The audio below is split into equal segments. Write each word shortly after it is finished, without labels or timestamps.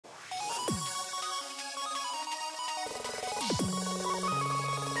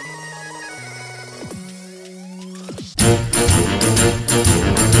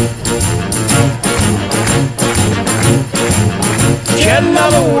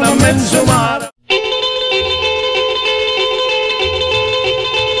nella luna mezzo mare.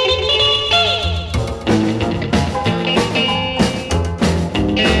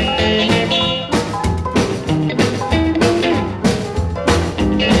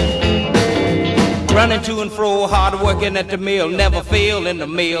 Running to and fro, hard working at the mill, never fail in the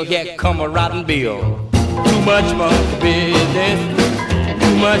mill, here come a rotten bill. Too much monkey business,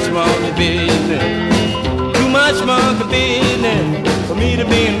 too much monkey business, too much monkey business for me to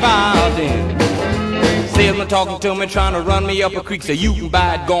be involved in. Salesman talking to me, trying to run me up a creek, say you can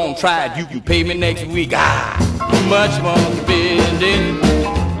buy it, go on, try it, you can pay me next week. Ah, too much monkey business,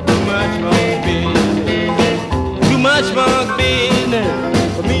 too much monkey business, too much monkey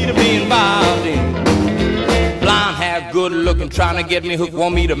business for me to be involved in. Blonde hair, good looking, trying to get me hooked,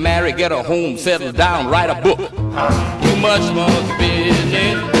 want me to marry, get a home, settle down, write a book. Too much monkey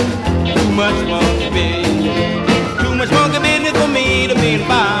business, too much monkey business, too much monkey business for me to be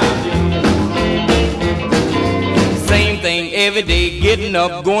involved in. Same thing every day, getting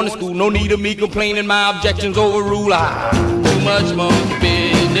up, going to school, no need of me complaining, my objections overrule. Too much monkey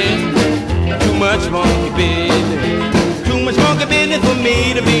business, too much monkey business, too much monkey business for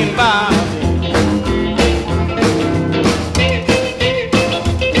me to be involved in.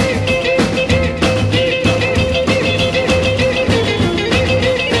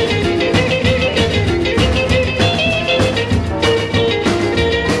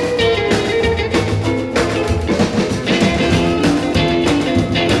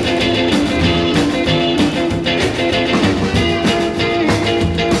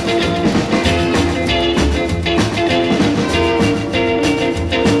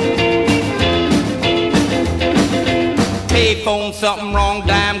 Phone, something wrong,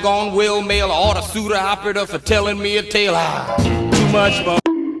 dime gone, will mail, order suitor operator for telling me a tale. Too much monkey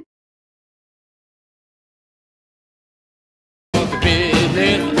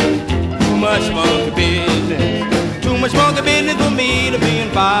business, too much monkey business, too much monkey business for me to be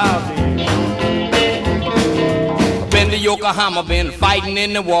involved in. Been to Yokohama, been fighting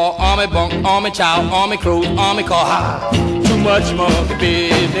in the war, army bunk, army child, army clothes, army car. Too much monkey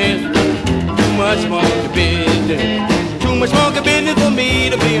business, too much monkey business, too much monkey business for me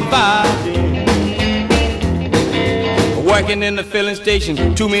to be involved in. Working in the filling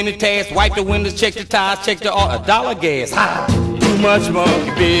station, too many tasks, wipe the windows, check the tires, check the dollar gas. Too much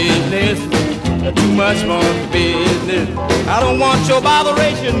monkey business, too much monkey business. I don't want your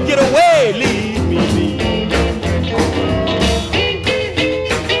botheration, get away, leave me be.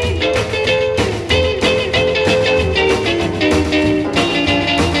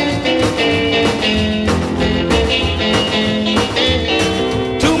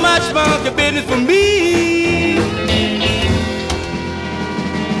 Monkey business for me.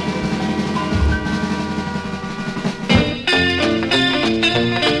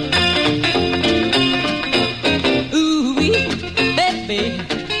 Ooh-wee, baby,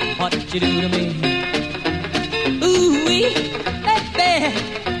 what you do to me? Ooh-wee,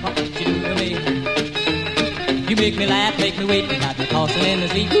 baby, what you do to me? You make me laugh, make me wait, got me tossing in the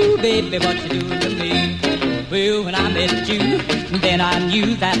sleep. Ooh, baby, what you do to me? Well, when I met you, then I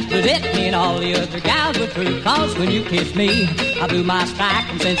knew that was it. Me and all the other gals were through. Cause when you kissed me, I blew my strike.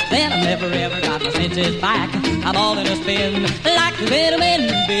 And since then I've never ever got my senses back. I'm all in a spin, like the gentleman.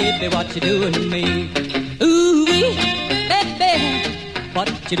 Baby, what you doing to me? Ooh-wee, baby, what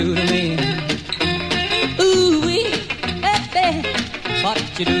you do to me? Ooh-wee, baby, what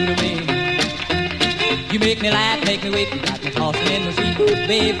you do to me? You make me laugh, make me wake, you got me tossing in the sea. Ooh,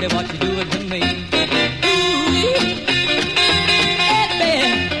 baby, what you doing to me?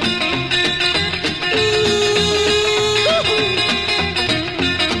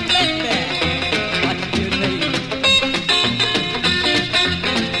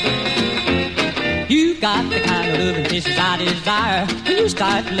 Got the kind of loving kisses I desire. When you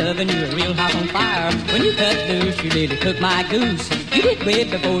start loving, you're a real house on fire. When you cut loose, you really cook my goose. You did way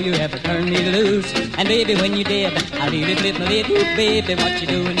before you ever turned me loose. And baby, when you did, I really flipped my lid. Ooh, baby, what you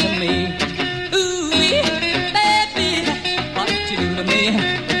doing to me? Ooh, baby, what you do to me?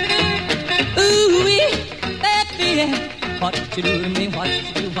 Ooh, baby, what you do to me? What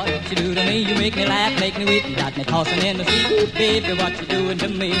you do to me? You make me laugh, make me weep. You got me tossing in the sea. Ooh, baby, what you doing to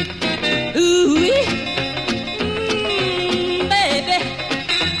me? Ooh,